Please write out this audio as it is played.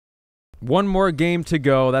One more game to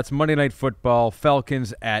go. That's Monday Night Football.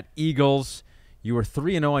 Falcons at Eagles. You were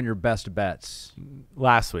 3-0 on your best bets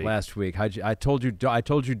last week. I told you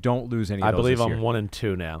don't lose any of those. I believe this I'm year.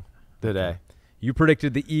 1-2 now today. Okay. You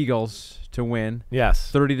predicted the Eagles to win.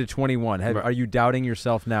 Yes. 30-21. Are you doubting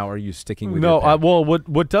yourself now, or are you sticking with your pick? Well,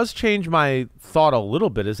 what does change my thought a little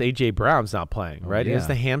bit is A.J. Brown's not playing, right? Yeah. He has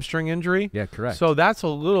the hamstring injury. Yeah, correct. So that's a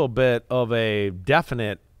little bit of a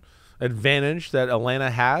definite advantage that Atlanta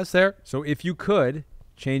has there. So if you could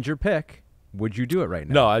change your pick, would you do it right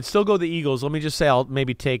now? No, I'd still go the Eagles. Let me just say I'll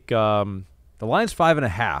maybe take the line's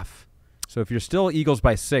 5.5. So if you're still Eagles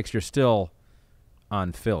by 6, you're still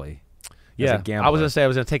on Philly. Yeah, I was going to say I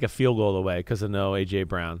was going to take a field goal away because of no A.J.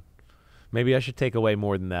 Brown. Maybe I should take away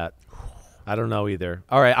more than that. I don't know either.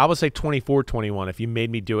 All right, I would say 24-21 if you made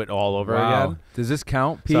me do it all over again. Does this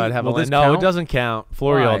count, Pete? So I'd have Will this no, count? it doesn't count.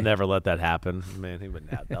 Florio Why? will never let that happen. Man, he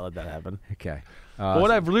would not let that happen. Okay. But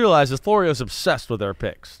what I've realized is Florio's obsessed with our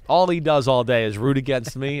picks. All he does all day is root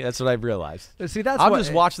against me. That's what I've realized. See, that's I'm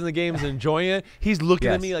just watching the games and enjoying it. He's looking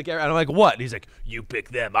Yes. at me like, and I'm like, what? And he's like, you pick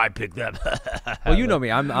them, I pick them. Well, you know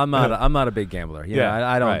me. I'm not a big gambler. You know,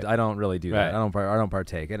 I don't right. I don't really do that. Right. I don't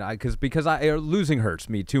partake, and because losing hurts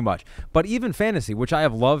me too much. But even fantasy, which I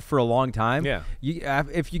have loved for a long time,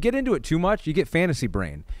 if you get into it too much, you get fantasy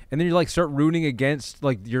brain, and then you like start rooting against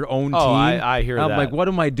like your own team. I hear that. I'm like, what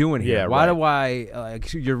am I doing here? Yeah, Why right. do I?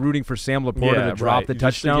 You're rooting for Sam Laporta to drop the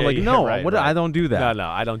touchdown. I don't do that. No,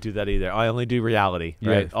 I don't do that either. I only do reality.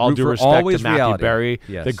 Yeah, Right. All root due for respect always to Matthew reality. Berry,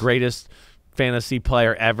 Yes. the greatest fantasy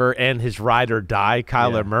player ever, and his ride or die,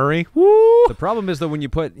 Kyler Yeah. Murray. Woo! The problem is that when you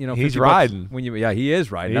put, he's 50 riding. He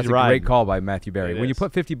is riding. He's That's a riding. great call by Matthew Berry. It When you is.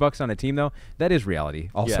 put $50 on a team, though, that is reality.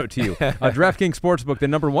 Also Yeah. to you, DraftKings Sportsbook, the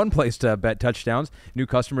 #1 place to bet touchdowns. New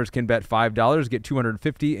customers can bet $5, get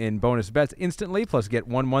 $250 in bonus bets instantly, plus get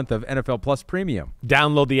 1 month of NFL Plus Premium.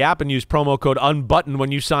 Download the app and use promo code UNBUTTONED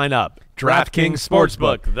when you sign up. DraftKings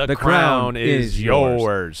Sportsbook. The crown is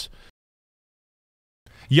yours.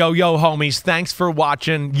 Yo, homies, thanks for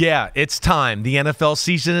watching. Yeah, it's time. The NFL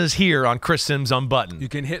season is here on Chris Simms Unbuttoned. You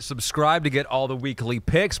can hit subscribe to get all the weekly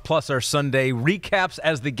picks, plus our Sunday recaps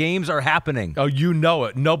as the games are happening. Oh, you know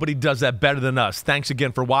it. Nobody does that better than us. Thanks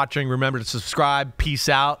again for watching. Remember to subscribe. Peace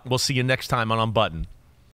out. We'll see you next time on Unbuttoned.